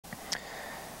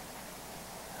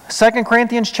2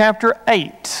 Corinthians chapter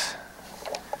 8.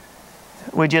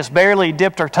 We just barely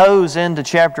dipped our toes into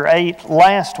chapter 8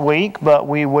 last week, but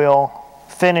we will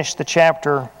finish the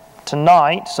chapter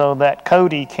tonight so that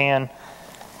Cody can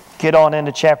get on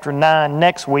into chapter 9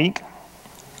 next week.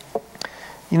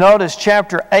 You notice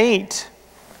chapter 8,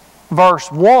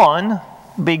 verse 1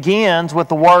 begins with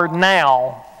the word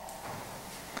now.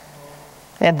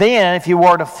 And then if you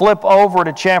were to flip over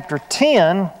to chapter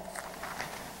 10,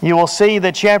 you will see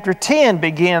that chapter 10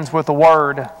 begins with the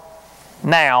word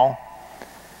now.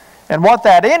 And what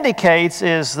that indicates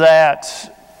is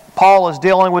that Paul is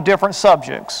dealing with different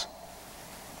subjects.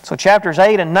 So chapters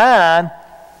 8 and 9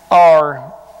 are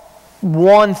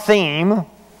one theme,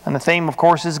 and the theme, of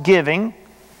course, is giving.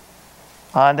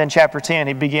 And then chapter 10,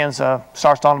 he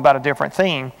starts talking about a different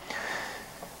theme.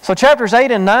 So chapters 8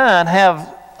 and 9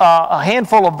 have a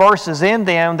handful of verses in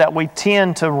them that we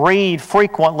tend to read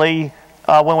frequently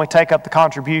when we take up the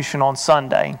contribution on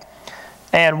Sunday.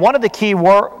 And one of the key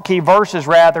verses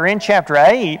in chapter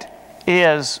 8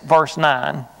 is verse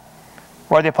 9,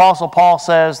 where the Apostle Paul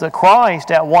says that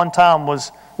Christ at one time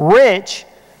was rich,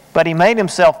 but He made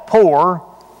Himself poor,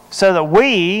 so that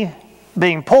we,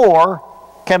 being poor,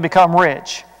 can become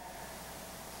rich.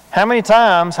 How many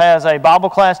times has a Bible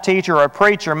class teacher or a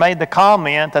preacher made the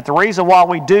comment that the reason why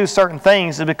we do certain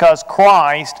things is because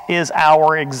Christ is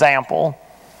our example?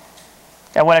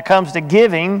 And when it comes to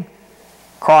giving,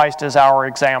 Christ is our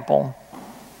example.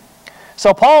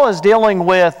 So Paul is dealing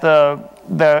with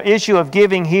the issue of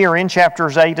giving here in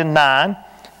chapters 8 and 9,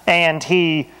 and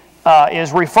he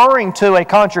is referring to a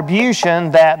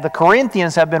contribution that the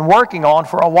Corinthians have been working on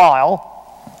for a while,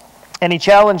 and he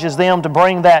challenges them to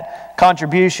bring that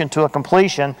contribution to a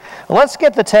completion. Let's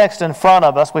get the text in front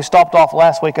of us. We stopped off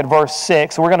last week at verse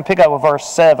 6, so we're going to pick up with verse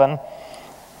 7,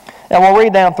 and we'll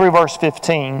read down through verse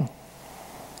 15.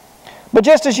 But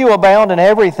just as you abound in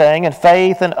everything, in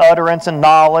faith and utterance and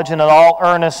knowledge and in all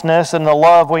earnestness and the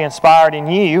love we inspired in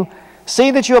you,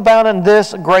 see that you abound in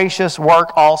this gracious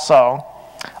work also.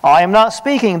 I am not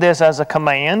speaking this as a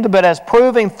command, but as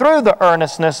proving through the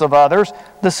earnestness of others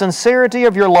the sincerity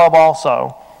of your love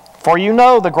also. For you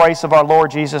know the grace of our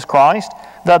Lord Jesus Christ,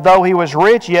 that though He was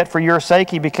rich, yet for your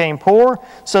sake He became poor,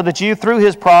 so that you through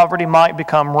His poverty might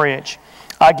become rich.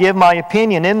 I give my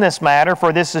opinion in this matter,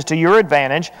 for this is to your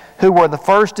advantage, who were the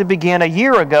first to begin a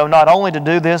year ago, not only to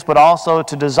do this, but also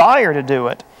to desire to do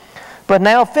it. But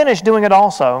now finish doing it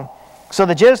also, so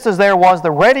that just as there was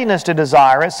the readiness to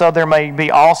desire it, so there may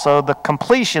be also the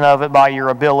completion of it by your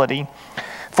ability.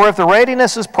 For if the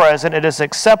readiness is present, it is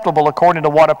acceptable according to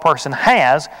what a person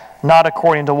has, not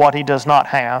according to what he does not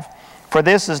have. For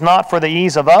this is not for the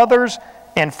ease of others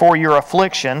and for your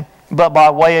affliction, but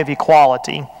by way of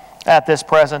equality. At this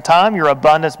present time, your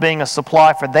abundance being a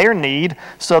supply for their need,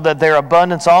 so that their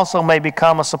abundance also may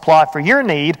become a supply for your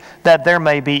need, that there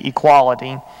may be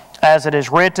equality. As it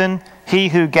is written, he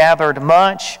who gathered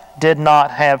much did not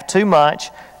have too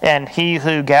much, and he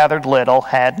who gathered little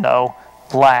had no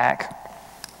lack.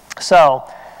 So,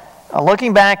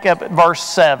 looking back up at verse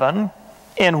 7,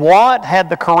 in what had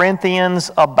the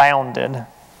Corinthians abounded?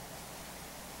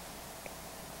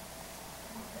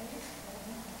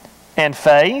 And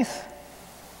faith.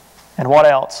 And what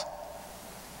else?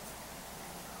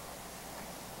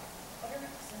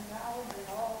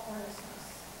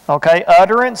 Okay,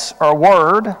 utterance or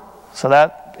word. So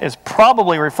that is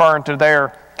probably referring to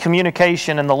their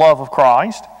communication in the love of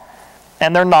Christ.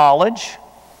 And their knowledge.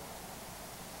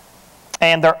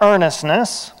 And their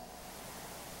earnestness.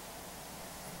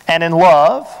 And in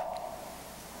love.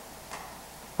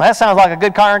 That sounds like a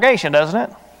good congregation, doesn't it?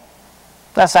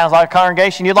 That sounds like a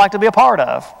congregation you'd like to be a part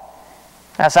of.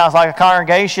 That sounds like a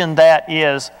congregation that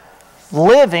is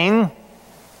living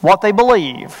what they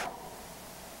believe,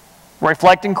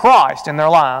 reflecting Christ in their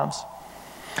lives.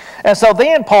 And so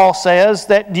then Paul says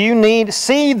that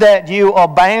see that you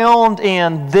abound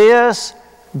in this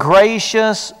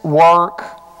gracious work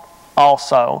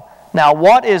also. Now,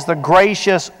 what is the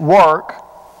gracious work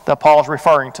that Paul's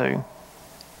referring to?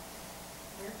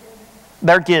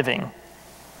 Their giving.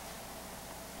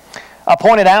 I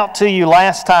pointed out to you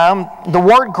last time, the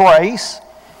word grace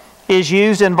is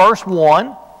used in verse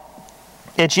 1.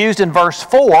 It's used in verse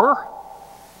 4,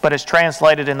 but it's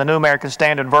translated in the New American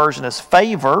Standard Version as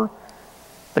favor.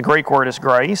 The Greek word is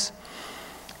grace.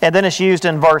 And then it's used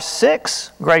in verse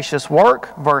 6, gracious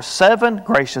work. Verse 7,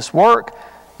 gracious work.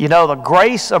 You know the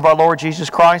grace of our Lord Jesus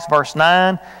Christ, verse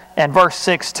 9. And verse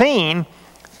 16,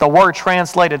 the word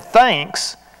translated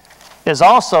thanks is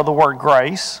also the word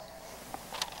grace.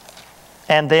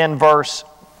 And then verse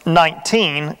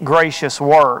 19, gracious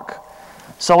work.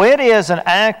 So it is an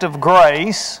act of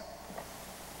grace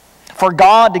for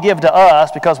God to give to us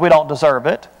because we don't deserve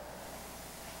it.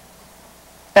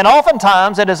 And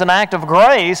oftentimes it is an act of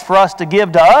grace for us to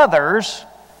give to others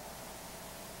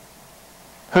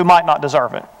who might not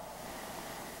deserve it.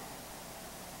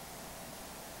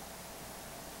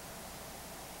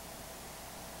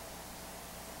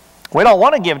 We don't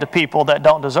want to give to people that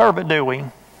don't deserve it, do we?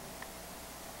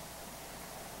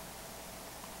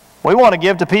 We want to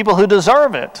give to people who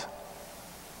deserve it.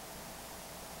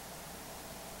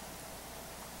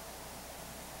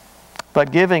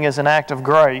 But giving is an act of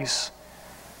grace,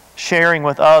 sharing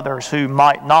with others who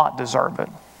might not deserve it,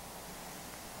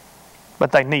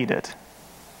 but they need it.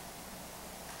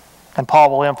 And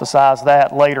Paul will emphasize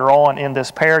that later on in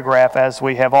this paragraph, as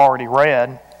we have already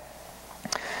read.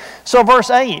 So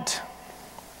verse 8,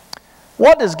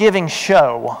 what does giving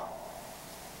show?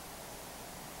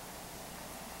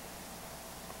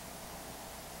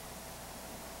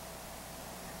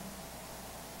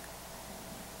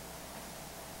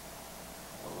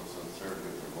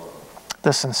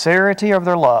 The sincerity of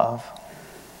their love.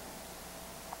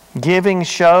 Giving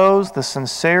shows the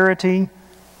sincerity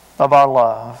of our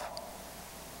love.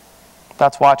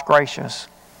 That's why it's gracious.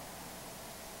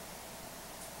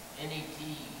 NET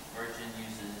version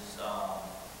uses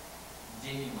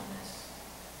genuineness.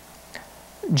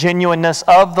 Genuineness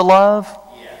of the love?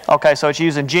 Yeah. Okay, so it's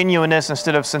using genuineness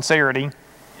instead of sincerity.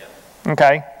 Yep.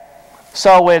 Okay.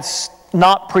 So it's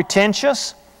not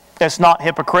pretentious. It's not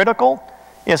hypocritical.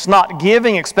 It's not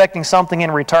giving, expecting something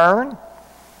in return.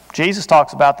 Jesus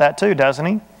talks about that too, doesn't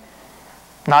he?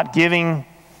 Not giving,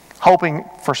 hoping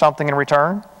for something in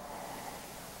return.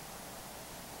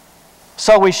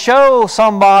 So we show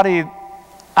somebody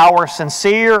our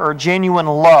sincere or genuine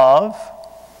love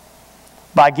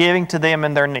by giving to them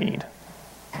in their need,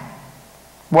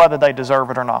 whether they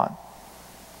deserve it or not.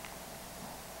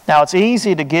 Now, it's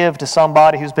easy to give to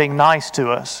somebody who's being nice to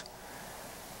us.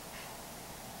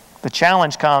 The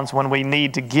challenge comes when we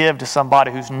need to give to somebody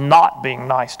who's not being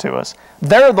nice to us.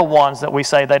 They're the ones that we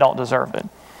say they don't deserve it.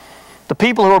 The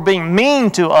people who are being mean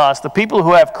to us, the people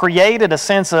who have created a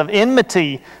sense of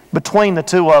enmity between the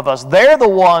two of us, they're the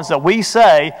ones that we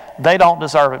say they don't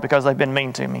deserve it because they've been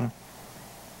mean to me.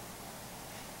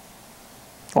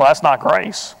 Well, that's not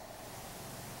grace.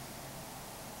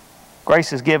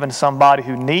 Grace is given to somebody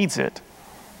who needs it,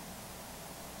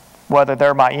 whether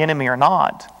they're my enemy or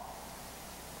not.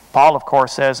 Paul, of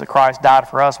course, says that Christ died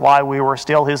for us while we were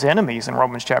still His enemies in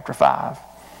Romans chapter 5.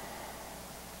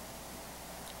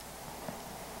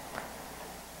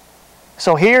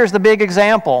 So here's the big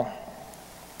example,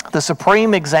 the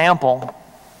supreme example.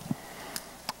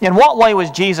 In what way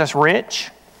was Jesus rich?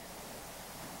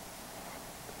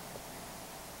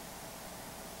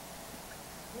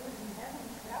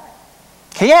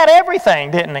 He had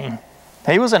everything, didn't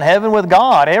he? He was in heaven with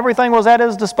God. Everything was at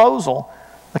His disposal.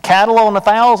 The cattle on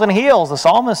 1,000 hills, the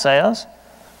psalmist says.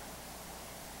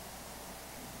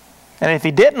 And if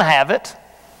He didn't have it,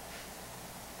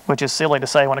 which is silly to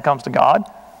say when it comes to God,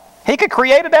 He could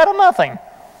create it out of nothing.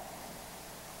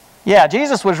 Yeah,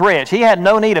 Jesus was rich. He had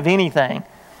no need of anything.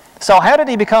 So how did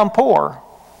He become poor?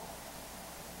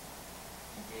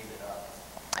 He gave it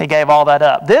up. He gave all that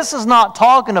up. This is not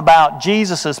talking about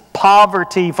Jesus'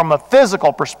 poverty from a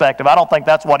physical perspective. I don't think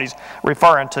that's what he's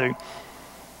referring to.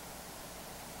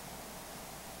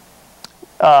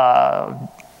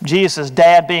 Jesus'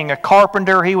 dad being a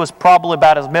carpenter, he was probably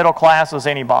about as middle class as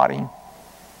anybody.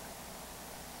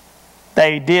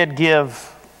 They did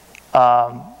give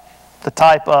the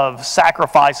type of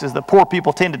sacrifices that poor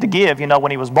people tended to give,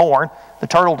 when he was born, the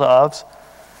turtle doves.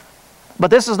 But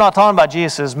this is not talking about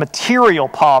Jesus' material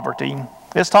poverty.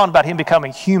 It's talking about Him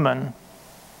becoming human.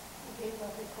 He gave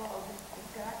up equality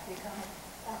with God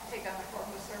to take on the form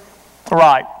of a servant.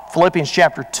 Right. Philippians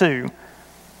chapter 2.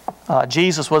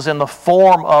 Jesus was in the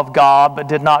form of God, but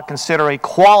did not consider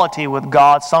equality with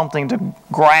God something to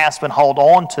grasp and hold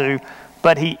on to,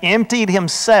 but He emptied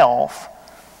Himself.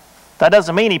 That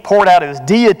doesn't mean He poured out His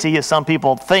deity, as some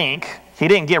people think. He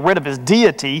didn't get rid of His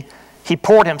deity. He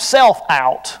poured Himself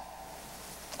out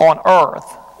on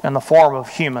earth in the form of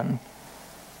human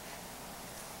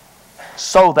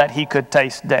so that He could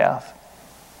taste death.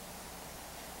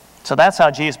 So that's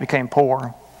how Jesus became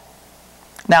poor.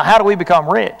 Now, how do we become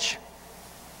rich?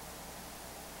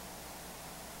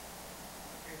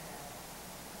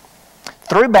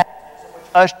 Through baptism,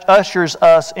 which ushers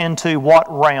us into what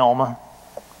realm?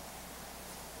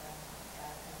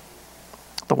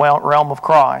 The realm of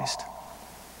Christ.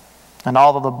 And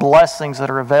all of the blessings that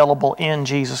are available in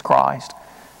Jesus Christ.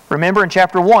 Remember in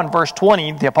chapter 1, verse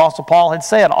 20, the Apostle Paul had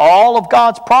said, all of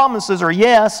God's promises are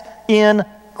yes in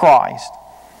Christ.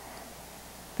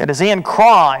 It is in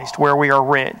Christ where we are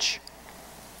rich,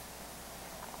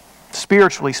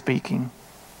 spiritually speaking.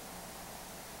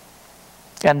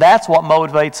 And that's what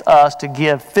motivates us to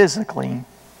give physically,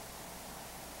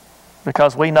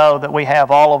 because we know that we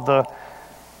have all of the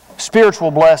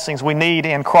spiritual blessings we need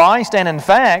in Christ, and in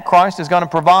fact, Christ is going to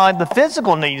provide the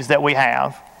physical needs that we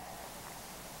have.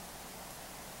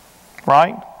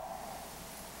 Right?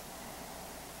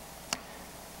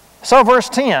 So verse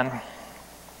 10,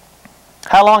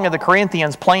 how long have the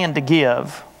Corinthians planned to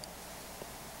give?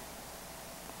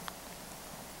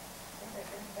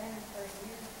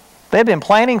 They've been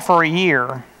planning for a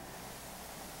year.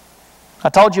 I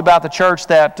told you about the church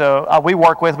that we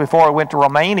worked with before we went to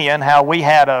Romania, and how we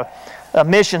had a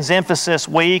missions emphasis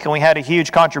week, and we had a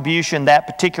huge contribution that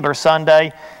particular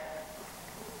Sunday.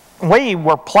 We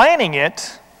were planning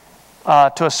it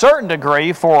to a certain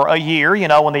degree for a year, you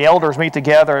know, when the elders meet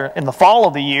together in the fall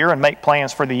of the year and make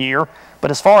plans for the year.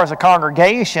 But as far as a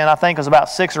congregation, I think it was about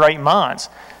 6 or 8 months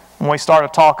when we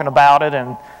started talking about it,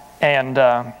 and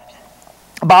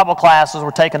Bible classes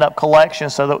were taking up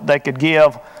collections so that they could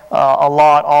give a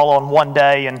lot all on one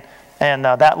day, and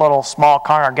that little small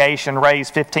congregation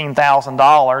raised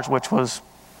 $15,000, which was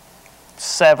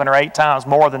 7 or 8 times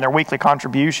more than their weekly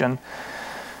contribution.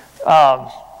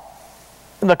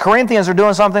 The Corinthians are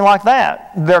doing something like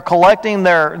that. They're collecting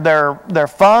their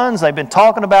funds. They've been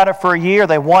talking about it for a year.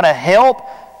 They want to help.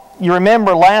 You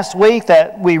remember last week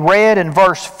that we read in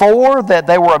verse 4 that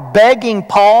they were begging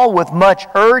Paul with much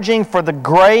urging for the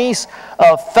grace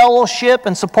of fellowship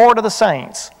and support of the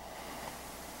saints.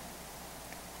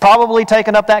 Probably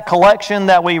taking up that collection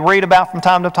that we read about from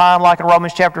time to time, like in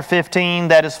Romans chapter 15,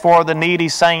 that is for the needy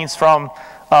saints from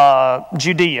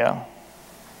Judea.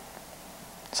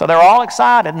 So they're all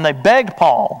excited, and they begged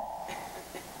Paul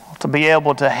to be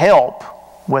able to help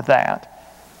with that.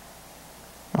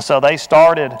 So they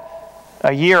started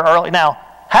a year early. Now,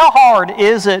 how hard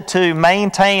is it to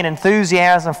maintain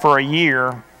enthusiasm for a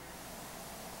year?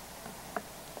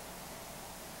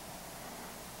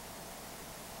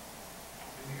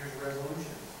 New Year's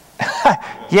resolutions.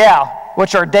 Yeah,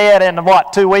 which are dead in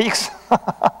what, 2 weeks?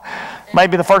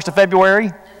 Maybe the 1st of February?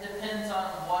 It depends on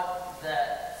what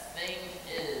that thing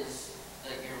is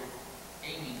that you're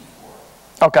aiming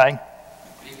for. Okay.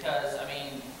 Because, I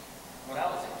mean, when I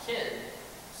was a kid,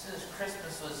 as soon as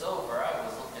Christmas was over, I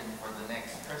was looking for the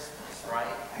next Christmas, right?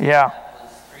 Yeah. That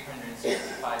was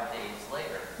 365 days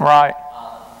later. Right.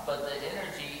 But the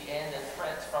energy and the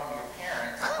threats from your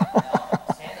parents, you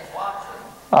know, Santa's watching,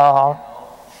 Uh-huh. you know,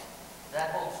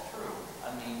 that holds true.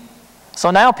 I mean,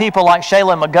 So now people like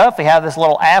Shayla McGuffey have this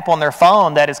little app on their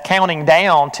phone that is counting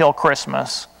down till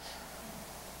Christmas.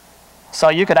 So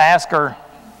you could ask her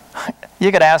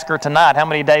tonight how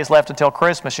many days left until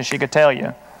Christmas, and she could tell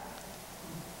you.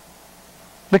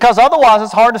 Because otherwise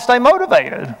it's hard to stay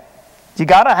motivated. You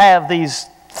got to have these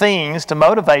things to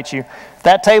motivate you.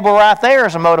 That table right there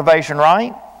is a motivation,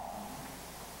 right?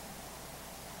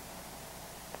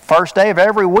 First day of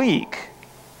every week,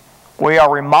 we are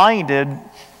reminded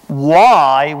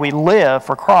why we live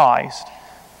for Christ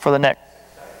for the next.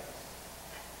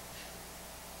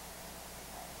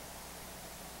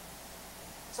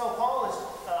 So Paul is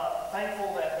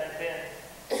thankful that they've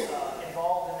been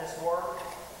involved in this work.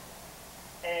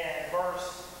 And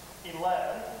verse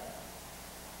 11,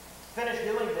 finish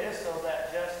doing this so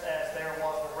that just as there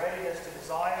was the readiness to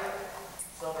desire it,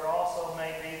 so there also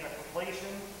may be the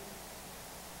completion.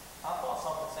 I thought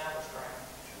something sounded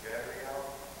strange. your battery out?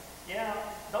 Yeah,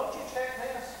 don't you check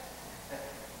this?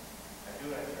 I do,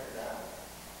 I turn it down.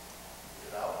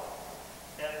 Is it out?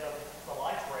 And the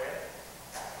light's red.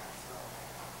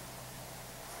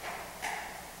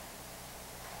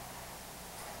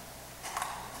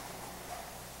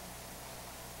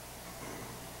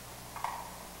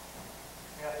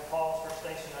 You have to pause for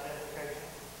station identification.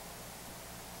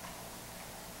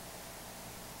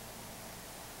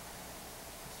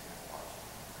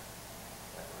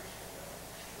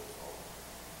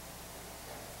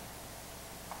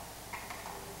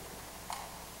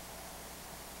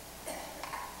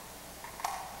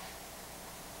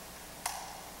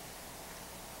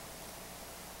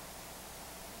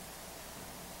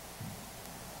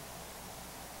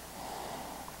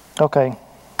 Okay,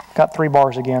 got 3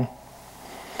 bars again.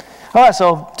 All right,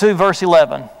 so to verse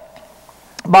 11.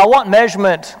 By what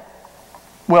measurement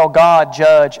will God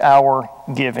judge our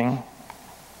giving?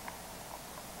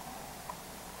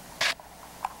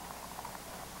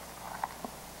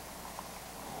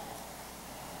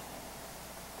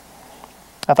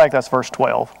 I think that's verse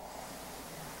 12.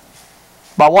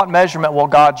 By what measurement will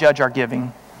God judge our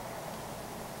giving?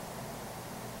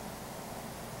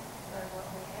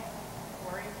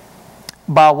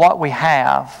 By what we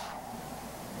have,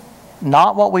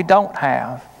 not what we don't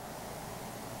have.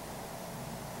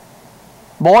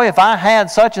 Boy, if I had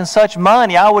such and such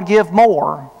money, I would give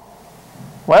more.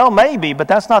 Well, maybe, but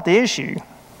that's not the issue.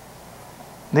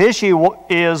 The issue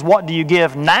is, what do you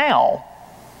give now?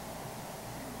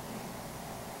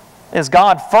 Is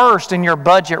God first in your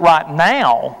budget right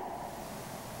now?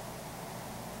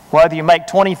 Whether you make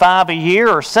 $25 a year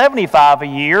or $75 a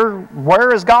year,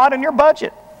 where is God in your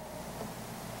budget?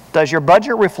 Does your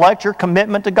budget reflect your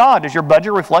commitment to God? Does your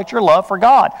budget reflect your love for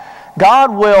God?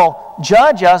 God will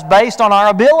judge us based on our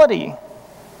ability.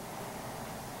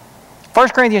 1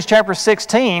 Corinthians chapter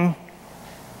 16,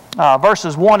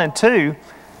 verses 1 and 2,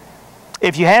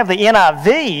 if you have the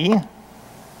NIV,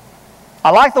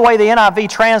 I like the way the NIV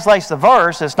translates the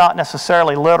verse. It's not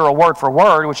necessarily literal word for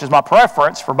word, which is my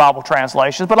preference for Bible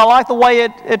translations, but I like the way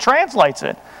it translates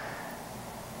it.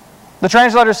 The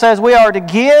translator says we are to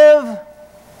give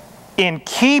in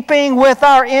keeping with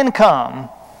our income.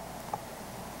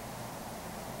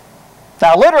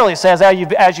 Now, literally it says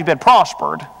as you've been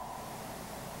prospered.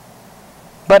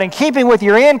 But in keeping with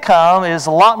your income is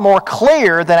a lot more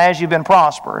clear than as you've been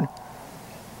prospered.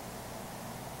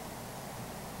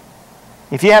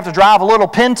 If you have to drive a little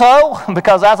Pinto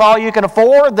because that's all you can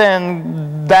afford,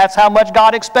 then that's how much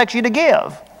God expects you to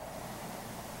give.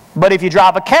 But if you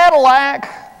drive a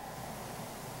Cadillac,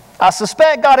 I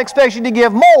suspect God expects you to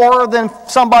give more than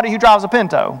somebody who drives a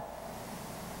Pinto.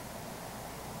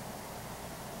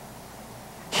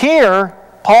 Here,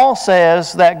 Paul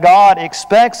says that God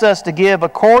expects us to give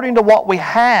according to what we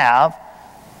have,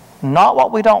 not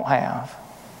what we don't have.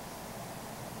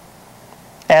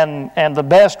 And the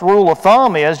best rule of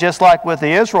thumb is, just like with the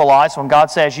Israelites, when God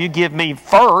says, you give me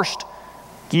first,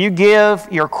 you give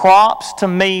your crops to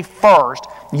me first.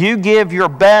 You give your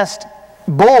best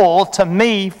bull to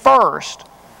me first.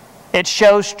 It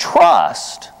shows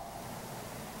trust.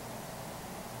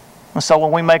 And so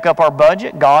when we make up our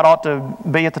budget, God ought to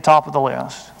be at the top of the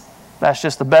list. That's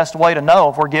just the best way to know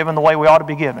if we're giving the way we ought to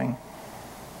be giving.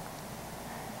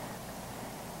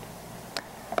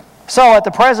 So at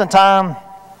the present time,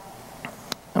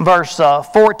 in verse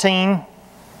 14,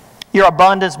 your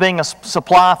abundance being a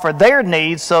supply for their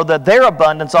needs, so that their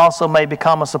abundance also may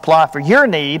become a supply for your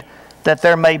need, that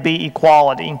there may be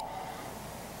equality.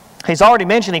 He's already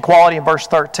mentioned equality in verse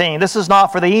 13. This is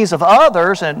not for the ease of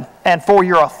others and for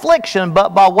your affliction, but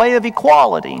by way of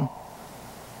equality.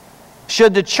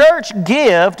 Should the church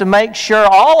give to make sure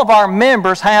all of our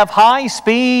members have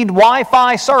high-speed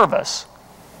Wi-Fi service?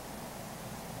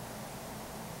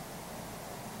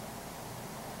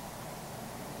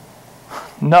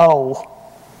 No.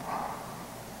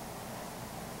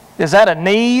 Is that a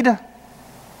need?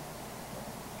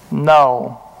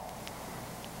 No.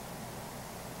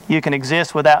 You can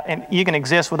exist without a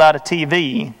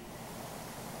TV.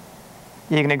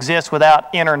 You can exist without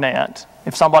internet.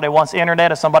 If somebody wants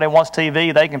internet, if somebody wants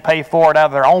TV, they can pay for it out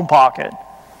of their own pocket.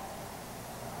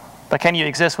 But can you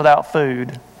exist without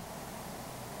food?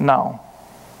 No.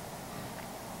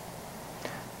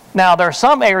 Now, there are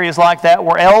some areas like that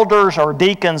where elders or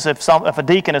deacons, if a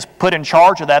deacon is put in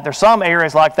charge of that, there's some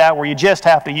areas like that where you just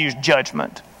have to use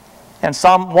judgment. And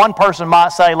one person might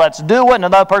say, let's do it, and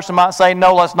another person might say,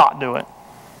 no, let's not do it.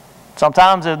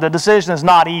 Sometimes the decision is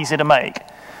not easy to make.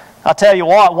 I'll tell you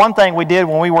what, one thing we did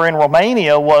when we were in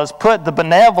Romania was put the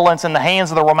benevolence in the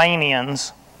hands of the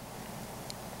Romanians,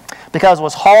 because it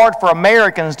was hard for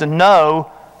Americans to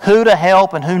know who to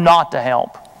help and who not to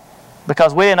help,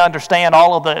 because we didn't understand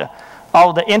all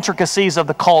of the intricacies of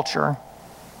the culture.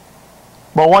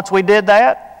 But once we did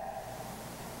that,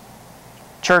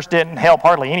 church didn't help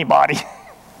hardly anybody.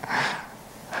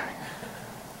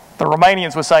 The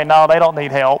Romanians would say, no, they don't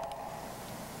need help.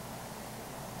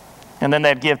 And then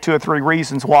they'd give 2 or 3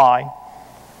 reasons why.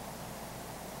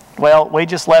 Well, we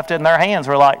just left it in their hands.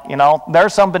 We're like,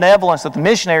 there's some benevolence that the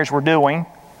missionaries were doing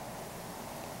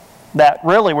that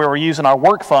really we were using our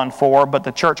work fund for, but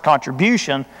the church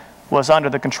contribution was under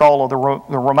the control of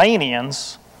the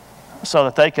Romanians so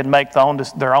that they could make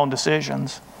their own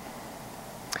decisions.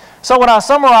 So when I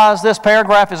summarize this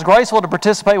paragraph, it's graceful to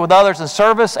participate with others in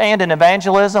service and in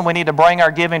evangelism. We need to bring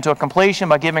our giving to a completion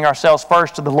by giving ourselves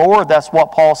first to the Lord. That's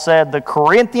what Paul said the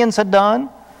Corinthians had done.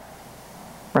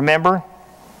 Remember,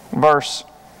 verse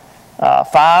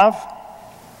 5.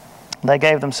 They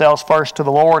gave themselves first to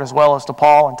the Lord as well as to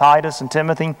Paul and Titus and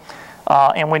Timothy.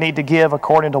 And we need to give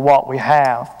according to what we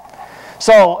have.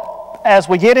 So as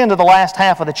we get into the last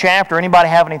half of the chapter, anybody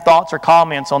have any thoughts or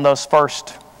comments on those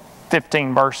first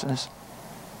 15 verses.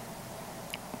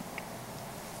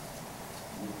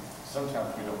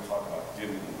 Sometimes we don't talk about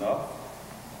giving enough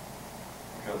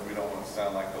because we don't want to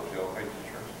sound like those yellow pages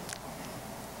churches.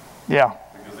 Yeah.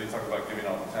 Because they talk about giving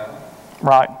all the time.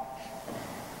 Right.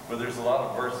 But there's a lot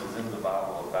of verses in the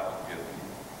Bible about giving.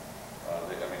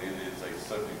 It is a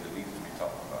subject that needs to be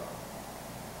talked about.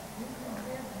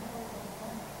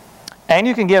 And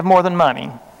you can give more than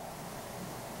money.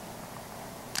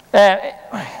 And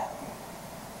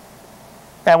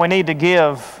we need to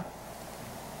give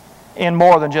in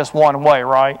more than just one way,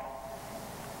 right?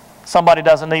 Somebody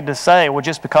doesn't need to say, well,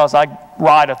 just because I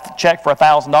write a check for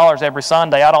 $1,000 every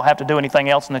Sunday, I don't have to do anything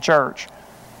else in the church.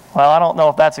 Well, I don't know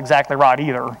if that's exactly right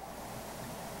either.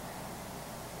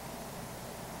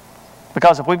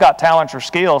 Because if we've got talents or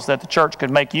skills that the church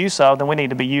could make use of, then we need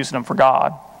to be using them for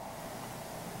God.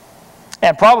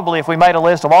 And probably if we made a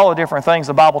list of all the different things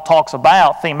the Bible talks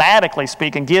about, thematically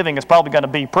speaking, giving is probably going to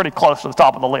be pretty close to the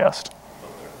top of the list.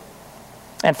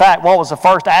 In fact, what was the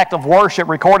first act of worship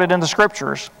recorded in the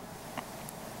Scriptures?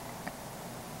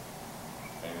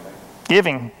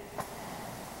 Giving.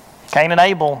 Cain and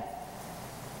Abel.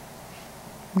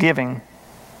 Giving.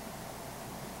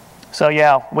 So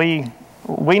yeah, we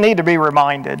need to be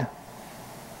reminded.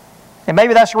 And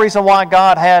maybe that's the reason why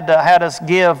God had us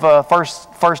give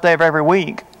first day of every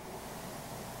week.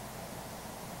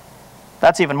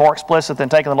 That's even more explicit than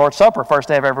taking the Lord's Supper first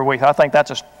day of every week. I think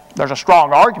there's a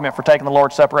strong argument for taking the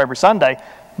Lord's Supper every Sunday,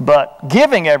 but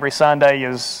giving every Sunday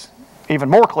is even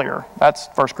more clear. That's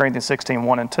 1 Corinthians 16,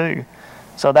 1 and 2.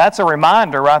 So that's a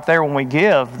reminder right there when we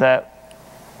give that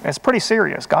it's pretty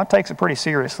serious. God takes it pretty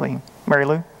seriously. Mary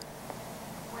Lou?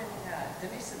 When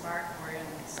Denise and Mark were in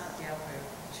Santiago,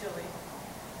 Chile,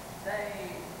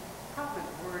 they probably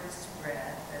word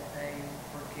spread that they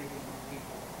were giving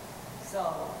people.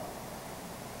 So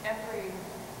I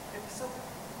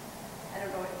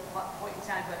don't know at what point in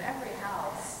time, but every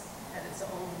house had its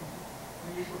own,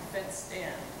 where you were fenced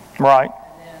in. Right.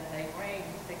 And then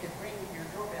they could bring your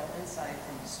doorbell inside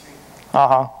from the street.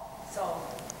 Uh-huh. So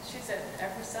she said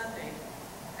every Sunday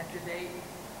after they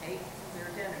ate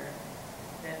their dinner,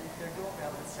 then their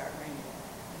doorbell would start ringing.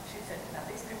 And she said, now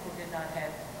these people did not have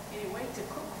any way to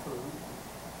cook food,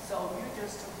 so you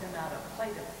just took them out a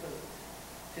plate of food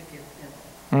to give them.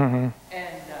 Mm-hmm.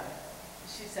 And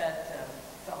she said,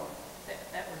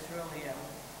 that was really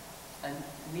a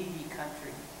needy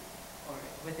country or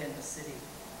within the city.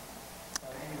 So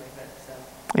anyway,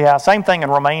 yeah, same thing in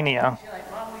Romania. she's like,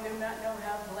 Mom, we do not know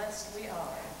how blessed we are.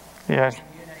 Yeah. In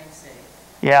the United States.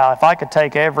 Yeah, if I could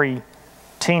take every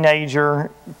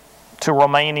teenager to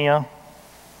Romania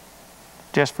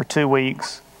just for 2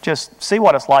 weeks, just see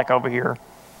what it's like over here,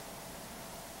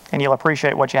 and you'll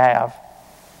appreciate what you have.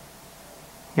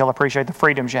 You'll appreciate the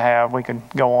freedoms you have. We could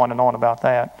go on and on about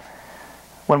that.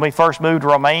 When we first moved to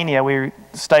Romania, we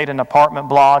stayed in an apartment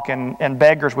block, and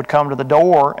beggars would come to the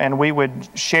door, and we would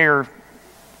share.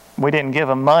 We didn't give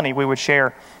them money. We would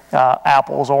share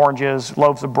apples, oranges,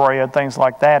 loaves of bread, things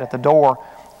like that at the door.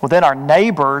 Well, then our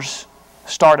neighbors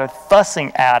started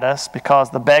fussing at us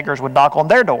because the beggars would knock on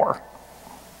their door.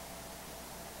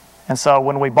 And so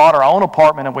when we bought our own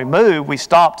apartment and we moved, we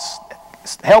stopped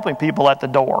helping people at the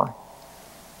door.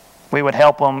 We would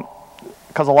help them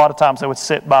because a lot of times they would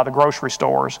sit by the grocery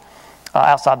stores,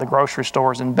 outside the grocery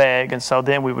stores and beg. And so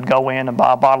then we would go in and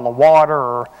buy a bottle of water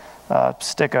or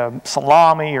stick a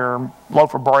salami or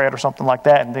loaf of bread or something like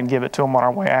that and then give it to them on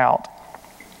our way out.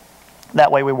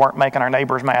 That way we weren't making our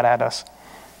neighbors mad at us.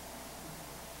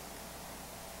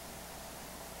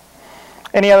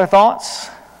 Any other thoughts?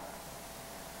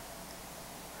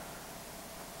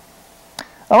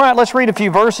 All right, let's read a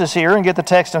few verses here and get the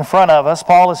text in front of us.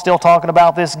 Paul is still talking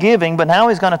about this giving, but now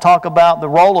he's going to talk about the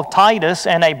role of Titus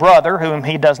and a brother whom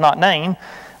he does not name,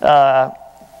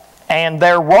 and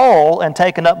their role in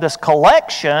taking up this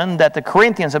collection that the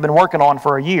Corinthians have been working on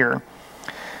for a year.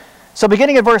 So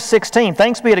beginning at verse 16,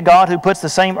 thanks be to God who puts the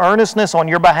same earnestness on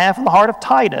your behalf in the heart of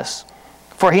Titus.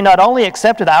 For he not only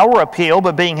accepted our appeal,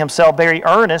 but being himself very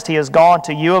earnest, he has gone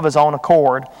to you of his own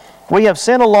accord. We have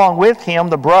sent along with him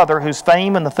the brother whose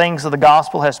fame in the things of the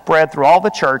gospel has spread through all the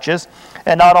churches.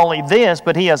 And not only this,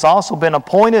 but he has also been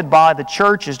appointed by the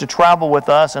churches to travel with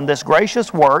us in this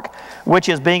gracious work, which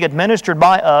is being administered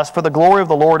by us for the glory of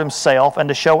the Lord himself, and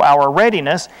to show our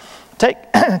readiness,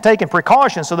 taking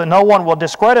precautions so that no one will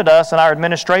discredit us in our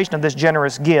administration of this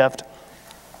generous gift.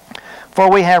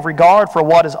 For we have regard for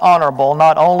what is honorable,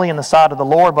 not only in the sight of the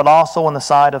Lord, but also in the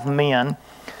sight of men.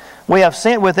 We have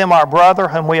sent with him our brother,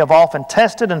 whom we have often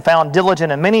tested and found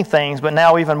diligent in many things, but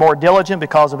now even more diligent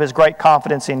because of his great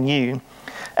confidence in you.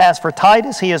 As for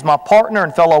Titus, he is my partner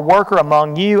and fellow worker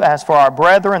among you. As for our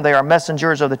brethren, they are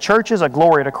messengers of the churches, a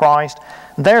glory to Christ.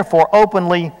 Therefore,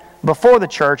 openly before the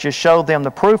churches, show them the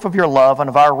proof of your love and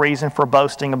of our reason for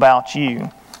boasting about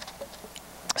you.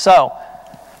 So,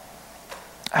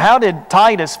 how did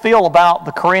Titus feel about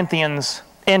the Corinthians'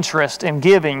 interest in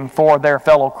giving for their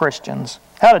fellow Christians?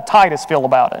 How did Titus feel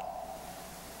about it?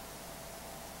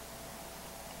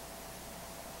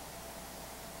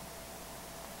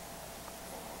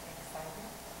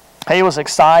 He was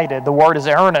excited. The word is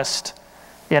earnest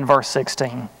in verse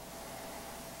 16.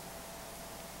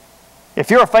 If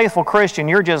you're a faithful Christian,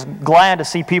 you're just glad to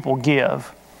see people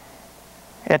give.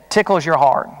 It tickles your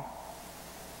heart.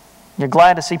 You're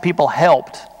glad to see people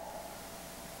helped.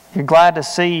 You're glad to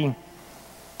see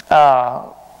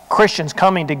Christians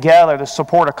coming together to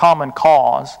support a common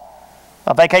cause.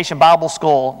 A Vacation Bible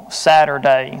School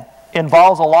Saturday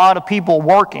involves a lot of people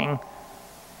working,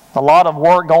 a lot of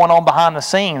work going on behind the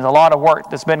scenes, a lot of work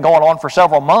that's been going on for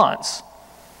several months.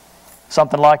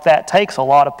 Something like that takes a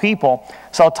lot of people.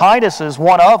 So Titus is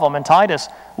one of them, and Titus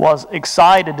was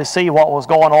excited to see what was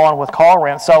going on with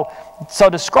Corinth. So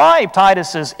describe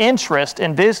Titus's interest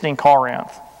in visiting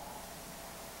Corinth.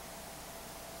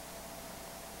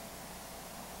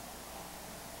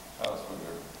 Titus went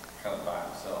there kind of by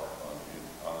himself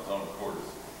on his own accord.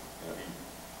 He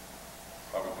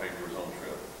probably paid for his own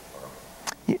trip.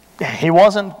 He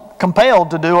wasn't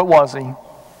compelled to do it, was he?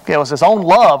 It was his own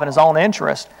love and his own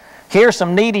interest. Here's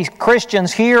some needy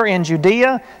Christians here in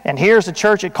Judea, and here's the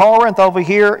church at Corinth over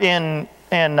here in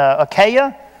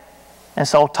Achaia. And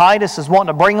so Titus is wanting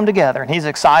to bring them together, and he's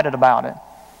excited about it.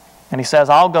 And he says,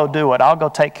 I'll go do it. I'll go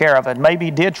take care of it. Maybe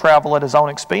he did travel at his own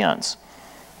expense.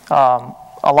 A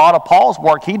lot of Paul's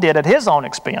work he did at his own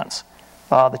expense.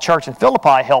 The church in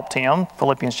Philippi helped him,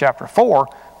 Philippians chapter 4,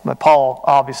 but Paul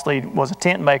obviously was a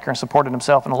tent maker and supported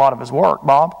himself in a lot of his work.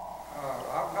 Bob?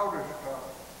 I've noticed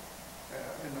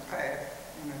in the past,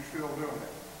 and they're still doing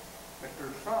it, that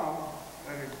there's some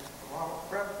that is a lot of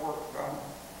prep work done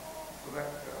for that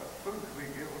food to be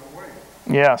given away.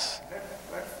 Yes.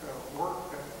 That's the work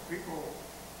that people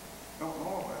don't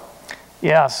know about.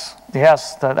 Yes,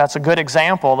 that's a good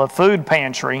example. The food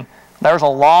pantry, there's a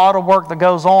lot of work that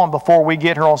goes on before we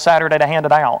get here on Saturday to hand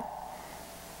it out.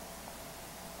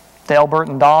 Delbert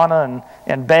and Donna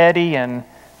and Betty and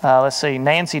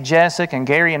Nancy Jessic and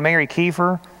Gary and Mary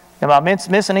Kiefer. Am I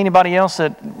missing anybody else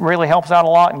that really helps out a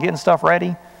lot in getting stuff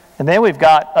ready? And then we've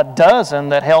got a dozen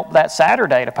that help that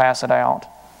Saturday to pass it out.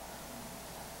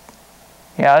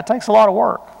 Yeah, it takes a lot of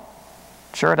work.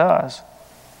 Sure does.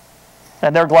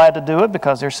 And they're glad to do it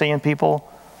because they're seeing people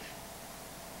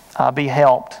be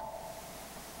helped.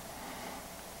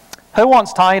 Who went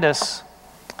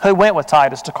with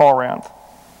Titus to Corinth?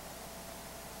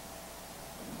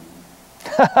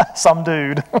 Some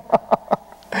dude.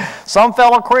 Some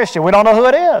fellow Christian. We don't know who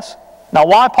it is. Now,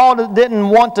 why Paul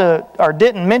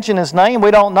didn't mention his name,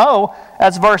 we don't know.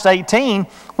 That's verse 18.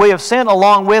 We have sent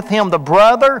along with him the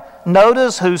brother,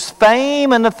 notice, whose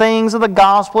fame and the things of the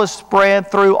gospel is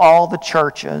spread through all the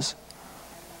churches.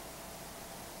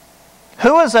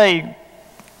 Who is a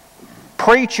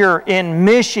preacher in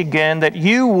Michigan that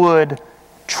you would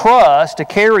trust to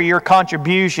carry your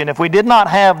contribution if we did not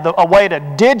have a way to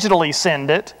digitally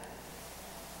send it?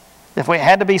 If we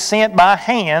had to be sent by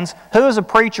hands, who is a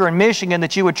preacher in Michigan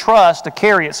that you would trust to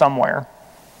carry it somewhere?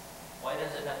 Why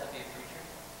does it have to be a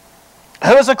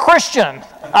preacher? Who is a Christian?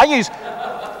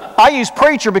 I use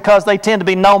preacher because they tend to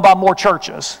be known by more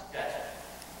churches. Gotcha.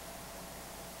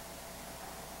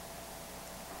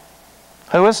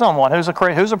 Who is someone? Who's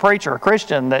a preacher, a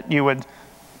Christian that you would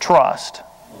trust?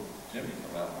 Well, Jimmy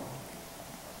from that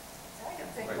one. I can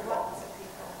think of lots of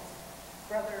people,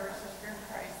 brother or sister in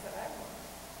Christ that I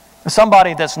know.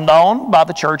 Somebody that's known by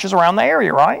the churches around the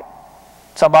area, right?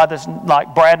 Somebody that's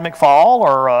like Brad McFall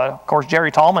or, of course,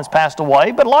 Jerry Tallman's passed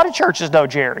away, but a lot of churches know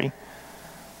Jerry.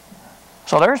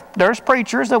 So there's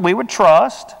preachers that we would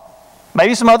trust.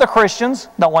 Maybe some other Christians,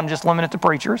 don't want to just limit it to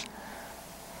preachers,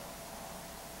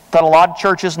 that a lot of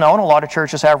churches know and a lot of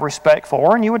churches have respect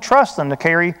for, and you would trust them to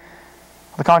carry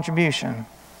the contribution.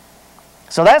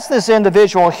 So that's this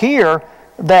individual here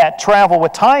that traveled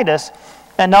with Titus.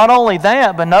 And not only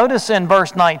that, but notice in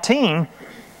verse 19,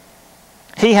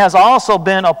 he has also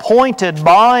been appointed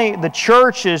by the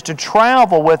churches to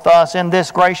travel with us in this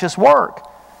gracious work.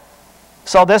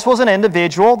 So this was an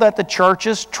individual that the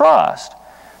churches trust.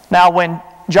 Now when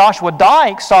Joshua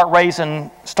Dyke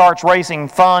starts raising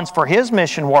funds for his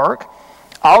mission work,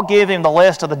 I'll give him the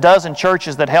list of the dozen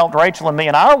churches that helped Rachel and me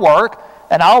in our work,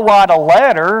 and I'll write a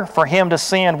letter for him to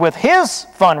send with his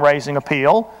fundraising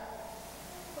appeal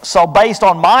So based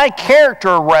on my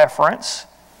character reference,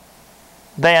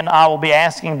 then I will be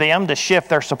asking them to shift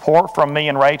their support from me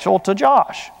and Rachel to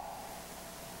Josh.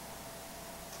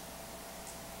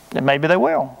 And maybe they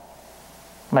will.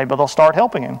 Maybe they'll start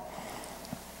helping him.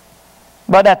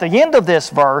 But at the end of this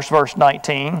verse, verse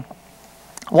 19,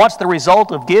 what's the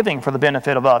result of giving for the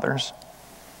benefit of others?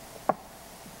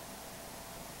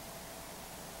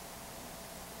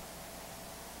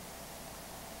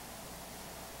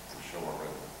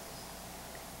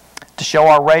 To show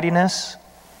our readiness.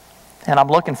 And I'm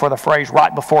looking for the phrase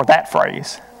right before that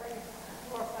phrase.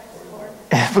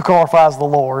 It glorifies the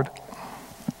Lord.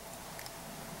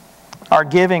 Our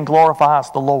giving glorifies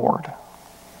the Lord.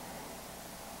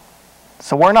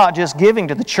 So we're not just giving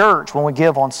to the church when we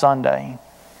give on Sunday.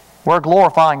 We're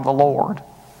glorifying the Lord.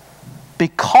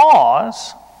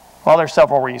 Because, well, there's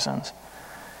several reasons.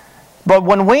 But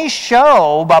when we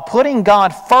show by putting God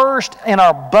first in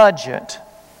our budget,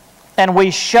 and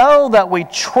we show that we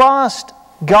trust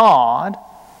God,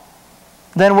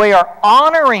 then we are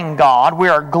honoring God, we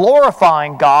are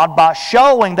glorifying God by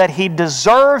showing that He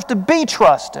deserves to be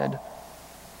trusted.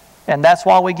 And that's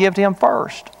why we give to Him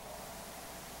first.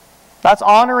 That's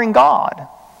honoring God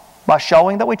by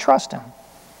showing that we trust Him.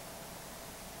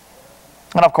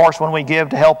 And of course, when we give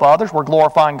to help others, we're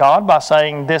glorifying God by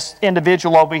saying this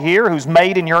individual over here who's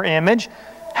made in your image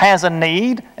has a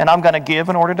need, and I'm going to give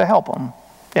in order to help them.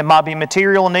 It might be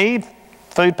material need,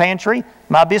 food pantry, it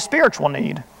might be a spiritual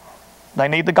need. They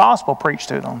need the gospel preached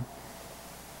to them.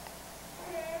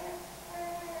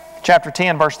 Chapter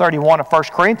 10, verse 31 of 1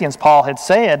 Corinthians, Paul had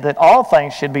said that all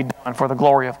things should be done for the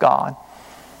glory of God.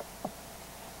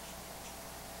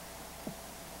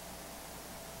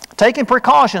 Taking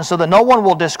precautions so that no one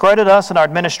will discredit us in our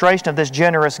administration of this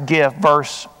generous gift,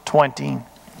 verse 20.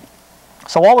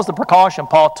 So what was the precaution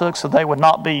Paul took so they would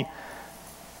not be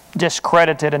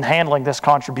discredited in handling this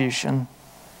contribution?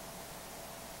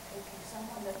 Taking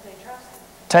someone that they trusted.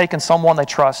 Taking someone they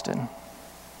trusted.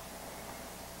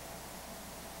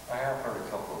 I have heard a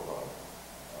couple of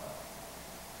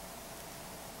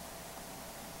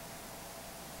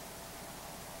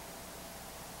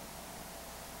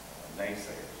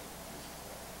naysayers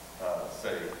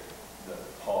say that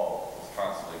Paul was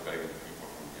constantly begging people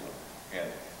from giving, and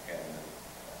I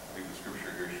think the scripture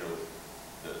here shows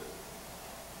that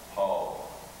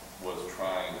Paul was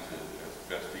trying to, as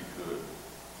best he could,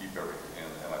 keep everything.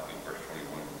 And I think verse 21,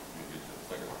 you get to the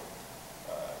second one,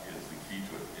 is the key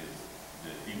to it, is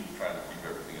that he was trying to keep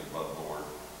everything above board,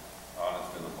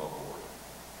 honest and above board.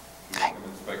 He was going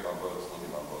to inspect my books, look at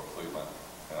my books, look at my,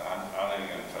 and I ain't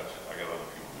going to touch it. I got other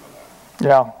people doing that.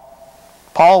 Yeah.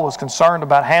 Paul was concerned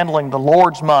about handling the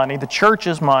Lord's money, the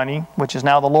church's money, which is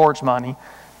now the Lord's money,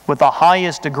 with the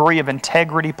highest degree of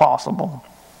integrity possible.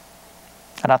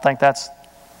 And I think that's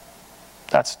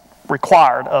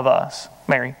required of us.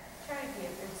 Mary? Try to be a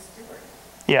good steward.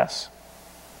 Yes.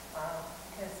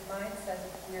 Because mine says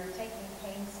we're taking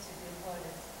pains to do what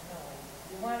is knowing.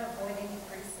 We want to avoid any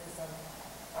criticism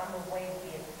on the way we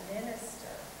administer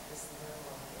this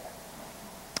liberal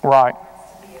gift. Right.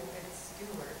 To be a good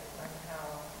steward on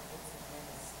how it's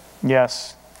administered.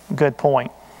 Yes. Good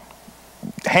point.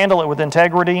 Handle it with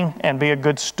integrity and be a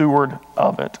good steward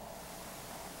of it.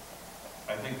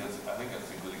 I think that's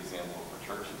a good example for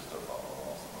churches to follow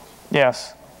also.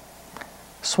 Yes.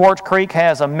 Swartz Creek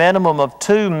has a minimum of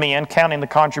 2 men counting the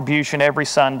contribution every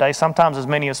Sunday, sometimes as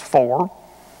many as 4.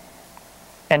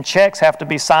 And checks have to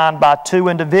be signed by 2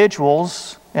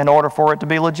 individuals in order for it to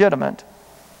be legitimate.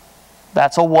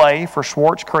 That's a way for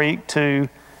Swartz Creek to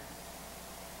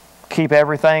keep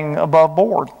everything above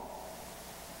board.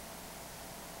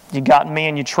 You got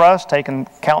men you trust counting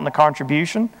the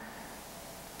contribution.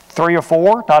 3 or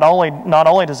 4, not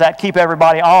only does that keep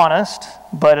everybody honest,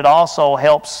 but it also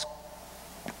helps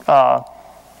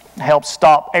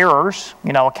stop errors,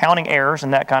 accounting errors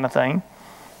and that kind of thing.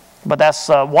 But that's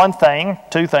one thing,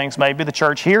 2 things maybe the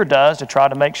church here does to try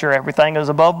to make sure everything is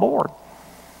above board.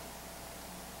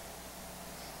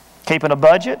 Keeping a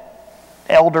budget.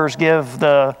 Elders give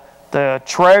the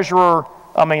treasurer,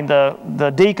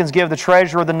 the deacons give the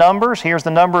treasurer the numbers. Here's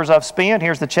the numbers I've spent.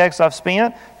 Here's the checks I've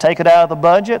spent. Take it out of the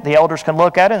budget. The elders can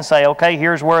look at it and say, okay,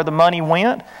 here's where the money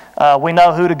went. We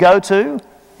know who to go to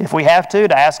if we have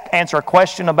to answer a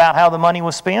question about how the money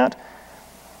was spent.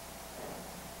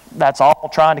 That's all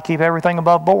trying to keep everything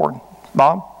above board.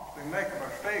 Bob? If they make a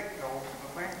mistake, though,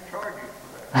 the bank charges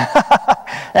for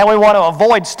that. And we want to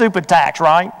avoid stupid tax,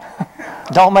 right?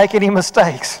 Don't make any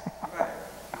mistakes.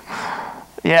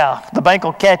 Yeah, the bank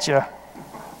will catch you.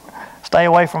 Stay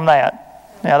away from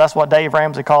that. Yeah, that's what Dave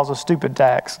Ramsey calls a stupid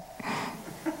tax.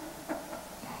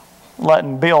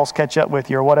 letting bills catch up with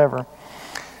you or whatever.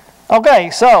 Okay,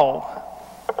 so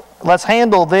let's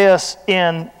handle this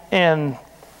in the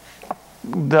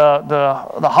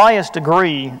highest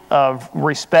degree of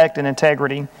respect and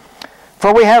integrity.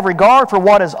 For we have regard for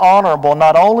what is honorable,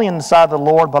 not only in the sight of the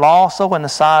Lord, but also in the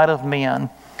sight of men.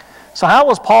 So how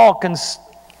does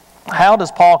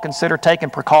Paul consider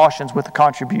taking precautions with the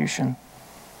contribution?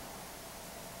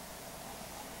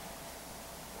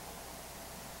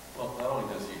 Well, not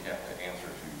only does he have to answer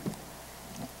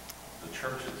to the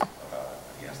churches about it,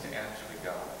 but he has to answer to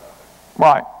God about it.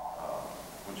 Right.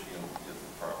 Which is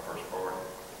the first priority.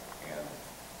 And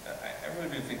I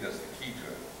really do think that's the key to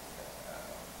it.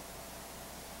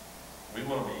 We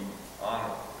want to be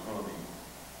honored. We want to be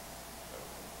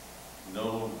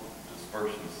no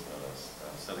dispersions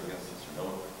set against us,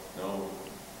 or no.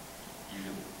 You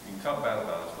can talk bad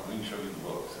about us, but we can show you the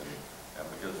books, and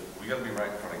because we got to be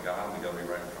right in front of God, and we got to be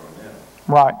right in front of men.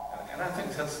 Right. And I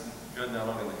think that's good not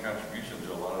only in the contribution,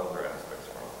 but a lot of other aspects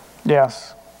of our life.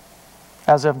 Yes.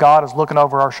 As if God is looking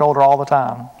over our shoulder all the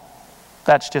time.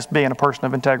 That's just being a person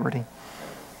of integrity.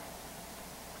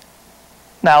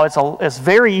 Now, it's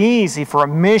very easy for a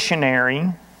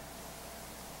missionary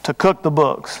to cook the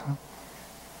books,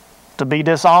 to be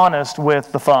dishonest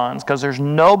with the funds, because there's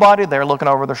nobody there looking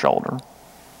over their shoulder.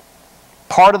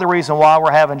 Part of the reason why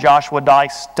we're having Joshua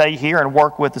Dice stay here and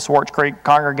work with the Swartz Creek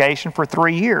congregation for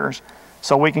 3 years,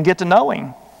 so we can get to know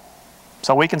him,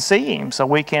 so we can see him, so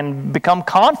we can become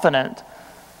confident,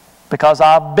 because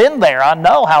I've been there. I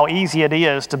know how easy it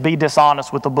is to be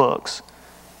dishonest with the books.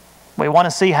 We want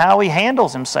to see how he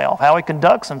handles himself, how he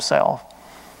conducts himself.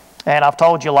 And I've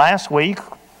told you last week,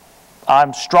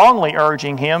 I'm strongly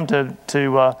urging him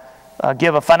to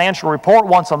give a financial report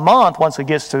once a month once he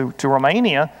gets to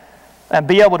Romania, and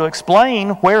be able to explain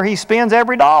where he spends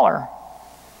every dollar.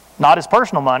 Not his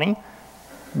personal money,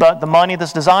 but the money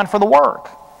that's designed for the work.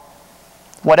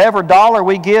 Whatever dollar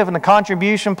we give in the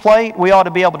contribution plate, we ought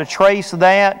to be able to trace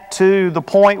that to the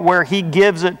point where he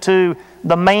gives it to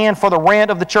the man for the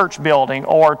rent of the church building,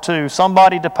 or to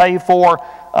somebody to pay for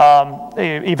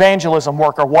evangelism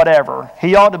work or whatever.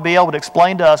 He ought to be able to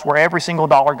explain to us where every single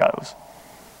dollar goes.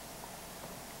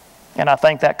 And I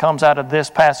think that comes out of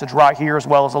this passage right here as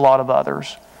well as a lot of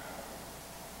others.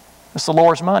 It's the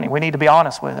Lord's money. We need to be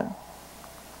honest with it.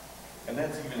 And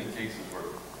that's even in cases where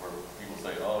people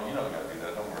say, oh, you don't got to do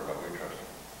that. Don't worry about it. We trust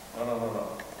you. No.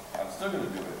 I'm still going to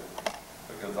do it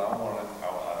because I don't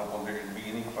want there to be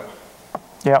any question.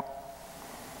 Yep.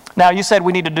 Now, you said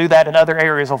we need to do that in other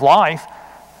areas of life.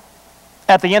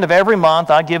 At the end of every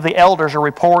month, I give the elders a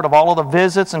report of all of the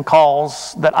visits and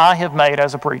calls that I have made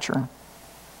as a preacher.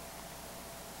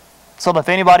 So that if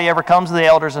anybody ever comes to the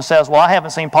elders and says, well, I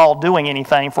haven't seen Paul doing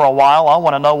anything for a while, I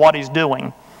want to know what he's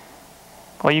doing.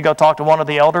 Well, you go talk to one of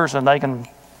the elders and they can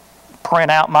print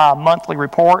out my monthly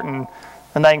report, and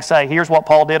they can say, here's what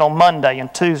Paul did on Monday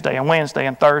and Tuesday and Wednesday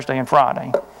and Thursday and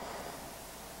Friday.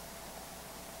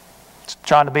 It's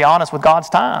trying to be honest with God's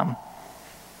time.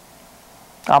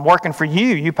 I'm working for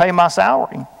you. You pay my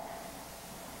salary.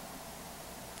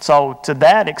 So to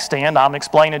that extent, I'm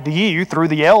explaining to you through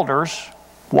the elders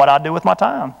what I do with my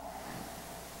time.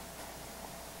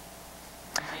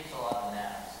 He takes a lot of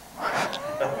naps.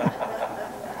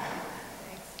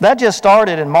 That just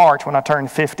started in March when I turned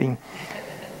 50.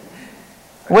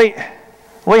 We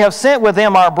have sent with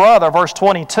them our brother, verse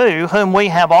 22, whom we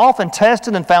have often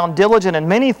tested and found diligent in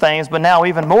many things, but now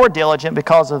even more diligent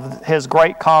because of his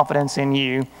great confidence in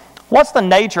you. What's the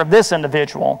nature of this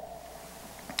individual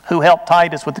who helped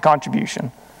Titus with the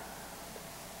contribution?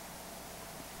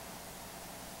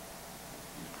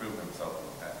 He's proven himself in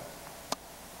the past.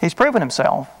 He's proven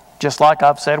himself, just like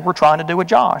I've said we're trying to do with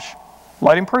Josh.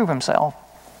 Let him prove himself.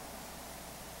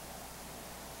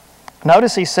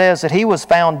 Notice he says that he was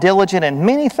found diligent in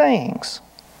many things.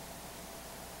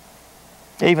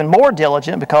 Even more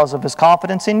diligent because of his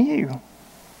confidence in you.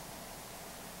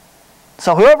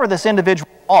 So whoever this individual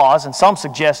was, and some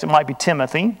suggest it might be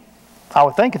Timothy. I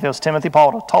would think if it was Timothy,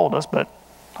 Paul would have told us, but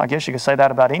I guess you could say that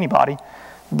about anybody.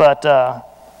 But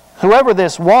whoever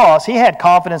this was, he had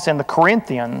confidence in the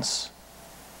Corinthians,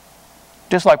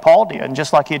 just like Paul did, and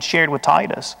just like he had shared with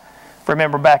Titus.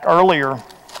 Remember back earlier,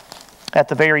 at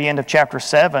the very end of chapter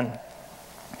 7,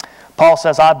 Paul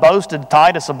says, I boasted,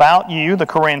 Titus, about you, the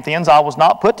Corinthians. I was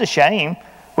not put to shame.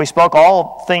 We spoke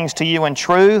all things to you in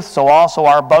truth, so also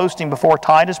our boasting before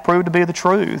Titus proved to be the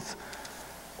truth.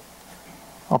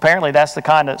 Well, apparently that's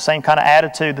the same kind of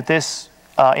attitude that this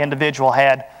individual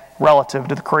had relative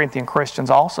to the Corinthian Christians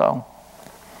also.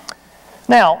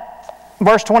 Now,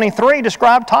 verse 23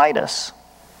 described Titus.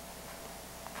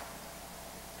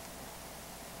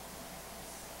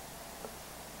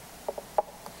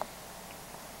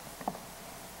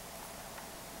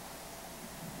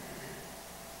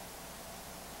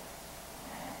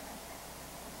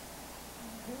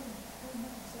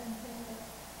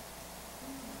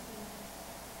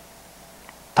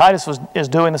 Titus is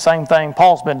doing the same thing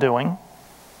Paul's been doing.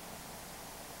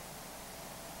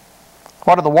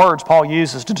 What are the words Paul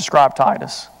uses to describe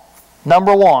Titus?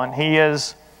 Number one, he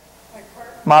is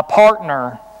my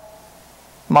partner,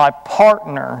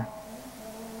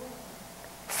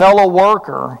 fellow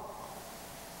worker.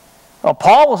 Well,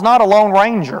 Paul was not a lone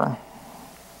ranger.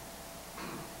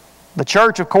 The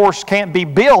church, of course, can't be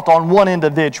built on one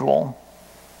individual,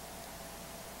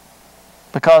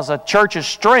 because a church's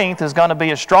strength is going to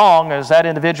be as strong as that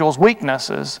individual's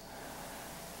weaknesses.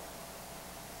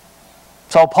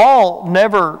 So Paul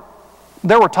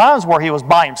there were times where he was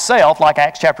by himself, like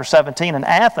Acts chapter 17 in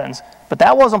Athens, but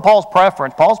that wasn't Paul's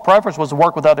preference. Paul's preference was to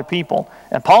work with other people,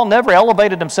 and Paul never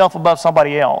elevated himself above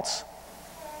somebody else.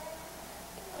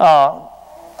 I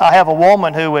have a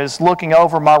woman who is looking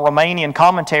over my Romanian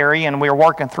commentary, and we were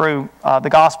working through the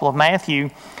Gospel of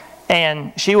Matthew,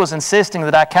 and she was insisting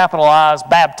that I capitalize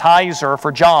baptizer for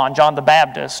John the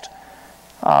Baptist.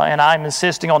 And I'm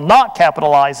insisting on not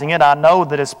capitalizing it. I know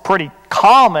that it's pretty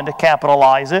common to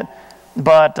capitalize it,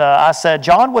 but I said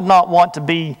John would not want to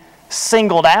be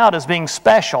singled out as being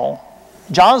special.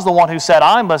 John's the one who said,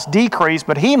 I must decrease,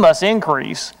 but he must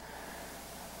increase.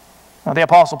 Now, the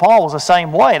Apostle Paul was the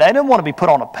same way. They didn't want to be put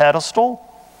on a pedestal.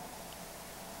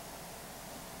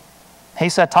 He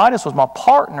said, Titus was my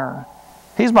partner.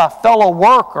 He's my fellow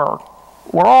worker.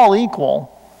 We're all equal.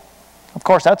 Of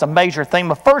course, that's a major theme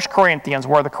of 1 Corinthians,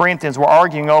 where the Corinthians were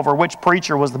arguing over which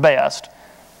preacher was the best.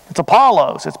 It's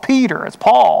Apollos, it's Peter, it's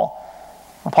Paul.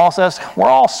 And Paul says, we're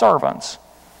all servants.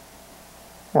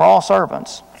 We're all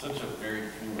servants. Such a very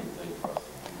human thing for us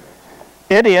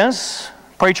to do. It is.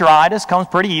 Preacheritis comes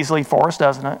pretty easily for us,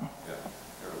 doesn't it? Yeah,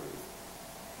 really.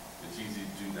 It's easy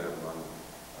to do that among,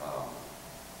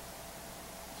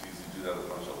 it's easy to do that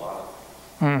amongst a lot of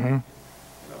things. Mm-hmm. You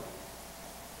know.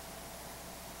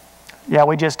 Yeah,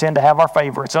 we just tend to have our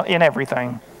favorites in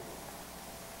everything.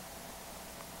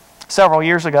 Several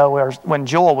years ago, when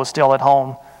Jewel was still at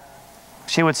home,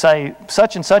 she would say,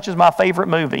 such and such is my favorite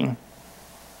movie.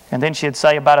 And then she'd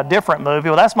say about a different movie,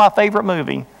 well, that's my favorite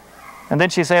movie. And then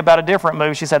she'd say about a different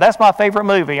movie, she said, that's my favorite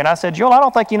movie. And I said, Jewel, I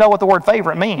don't think you know what the word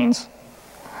favorite means.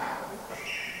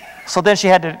 So then she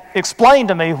had to explain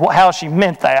to me how she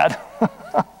meant that.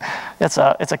 It's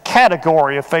a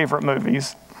category of favorite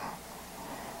movies.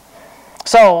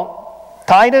 So,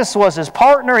 Titus was his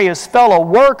partner, he was fellow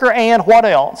worker, and what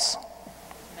else?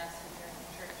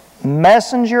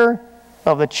 Messenger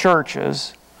of the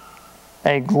churches,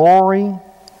 a glory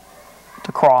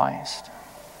to Christ.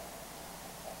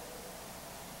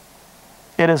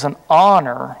 It is an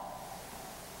honor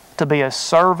to be a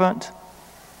servant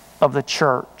of the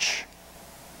church.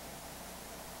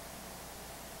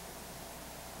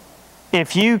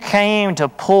 If you came to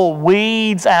pull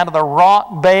weeds out of the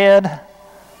rock bed,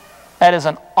 that is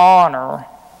an honor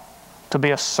to be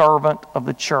a servant of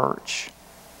the church.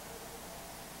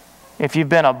 If you've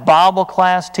been a Bible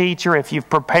class teacher, if you've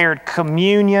prepared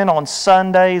communion on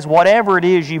Sundays, whatever it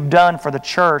is you've done for the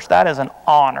church, that is an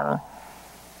honor.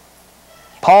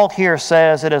 Paul here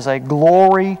says it is a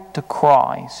glory to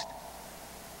Christ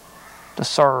to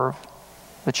serve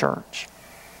the church.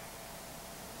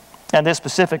 In this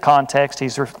specific context,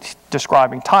 he's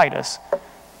describing Titus,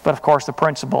 but of course the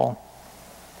principle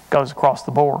goes across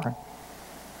the board.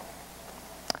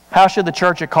 How should the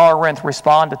church at Corinth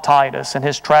respond to Titus and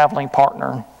his traveling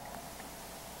partner?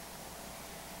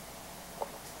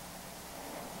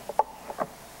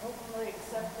 Openly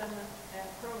accept them and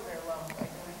prove their love by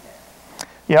doing that.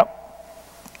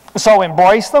 Yep. So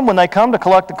embrace them when they come to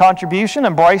collect the contribution.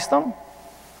 Embrace them.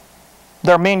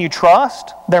 They're men you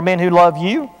trust. They're men who love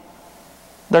you.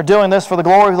 They're doing this for the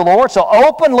glory of the Lord. So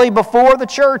openly before the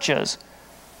churches.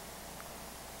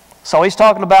 So he's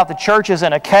talking about the churches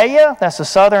in Achaia, that's the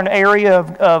southern area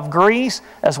of Greece,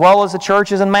 as well as the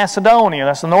churches in Macedonia,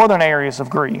 that's the northern areas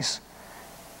of Greece.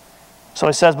 So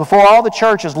he says, before all the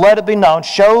churches, let it be known,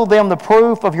 show them the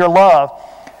proof of your love.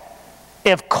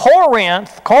 If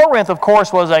Corinth of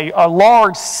course was a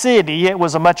large city, it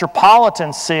was a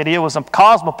metropolitan city, it was a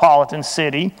cosmopolitan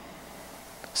city.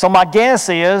 So my guess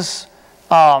is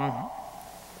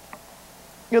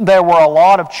there were a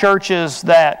lot of churches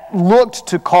that looked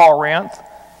to Corinth,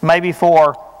 maybe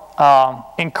for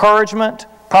encouragement,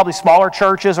 probably smaller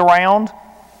churches around.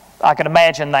 I can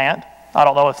imagine that. I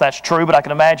don't know if that's true, but I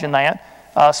can imagine that.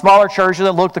 Smaller churches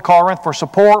that looked to Corinth for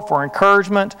support, for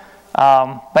encouragement.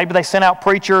 Maybe they sent out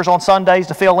preachers on Sundays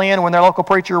to fill in when their local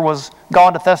preacher was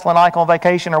gone to Thessalonica on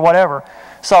vacation or whatever.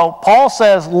 So Paul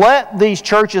says, let these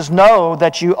churches know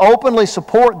that you openly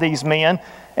support these men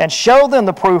and show them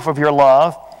the proof of your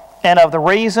love and of the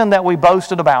reason that we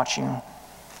boasted about you.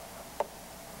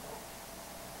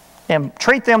 and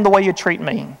treat them the way you treat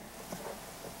me.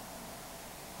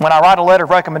 When I write a letter of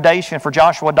recommendation for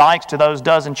Joshua Dykes to those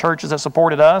dozen churches that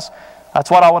supported us,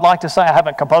 that's what I would like to say. I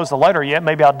haven't composed the letter yet.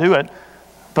 Maybe I'll do it.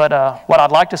 But what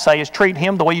I'd like to say is treat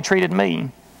him the way you treated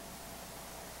me.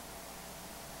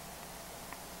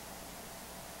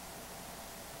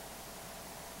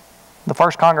 The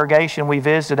first congregation we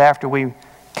visited after we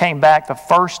came back the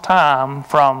first time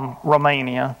from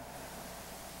Romania,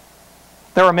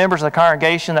 there were members of the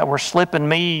congregation that were slipping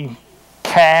me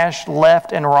cash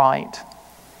left and right.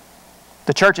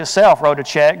 The church itself wrote a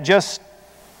check just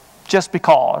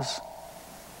because.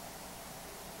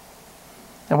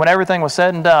 And when everything was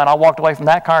said and done, I walked away from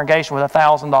that congregation with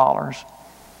 $1,000.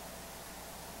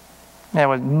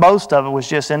 And most of it was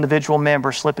just individual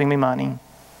members slipping me money.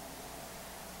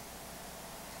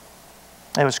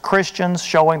 It was Christians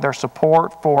showing their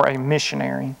support for a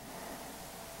missionary.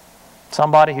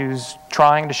 Somebody who's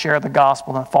trying to share the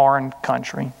gospel in a foreign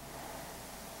country.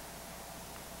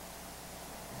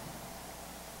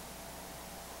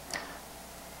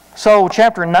 So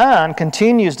chapter 9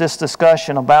 continues this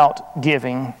discussion about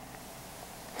giving.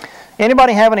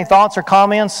 Anybody have any thoughts or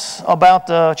comments about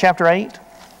chapter 8?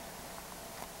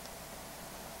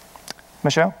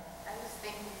 Michelle? I was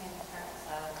thinking in terms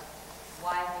of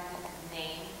why they didn't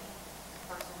name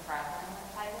the person traveling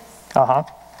with Titus. Uh-huh.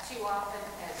 Too often,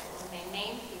 when they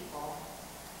name people,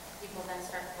 people then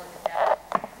start to look at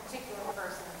that particular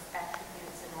person's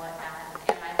attributes and whatnot.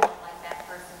 Am I not like that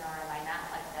person or am I not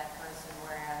like that person?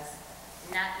 Whereas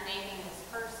not naming this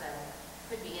person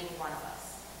could be any one of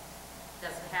us.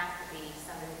 Doesn't have to be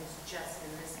somebody who's just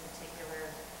in this particular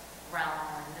realm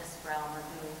or in this realm or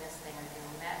doing this thing or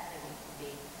doing that thing. It could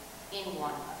be any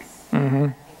one of us. Mm-hmm.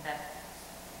 I think that's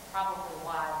probably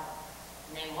why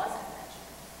name wasn't mentioned,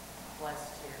 was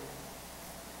to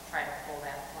try to pull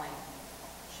that point,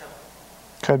 show.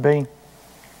 Could be.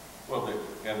 Well,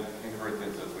 and in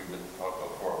Corinthians, as we've been talking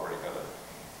about before, already had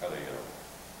a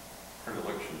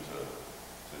predilection to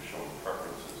show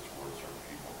preferences towards certain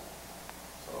people.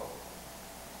 So.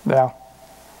 Yeah.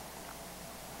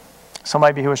 So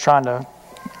maybe he was trying to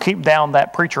keep down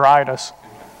that preacheritis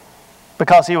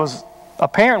because he was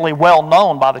apparently well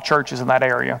known by the churches in that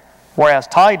area, whereas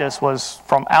Titus was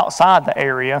from outside the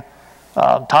area.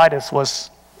 Titus was,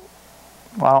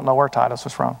 well, I don't know where Titus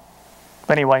was from.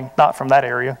 But anyway, not from that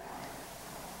area.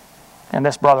 And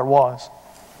this brother was.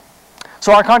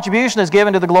 So our contribution is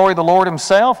given to the glory of the Lord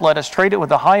himself. Let us treat it with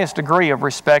the highest degree of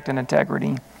respect and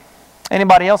integrity.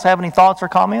 Anybody else have any thoughts or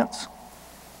comments?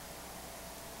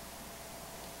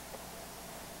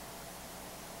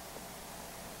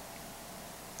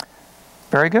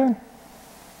 Very good.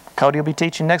 Cody will be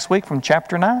teaching next week from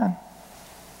chapter 9.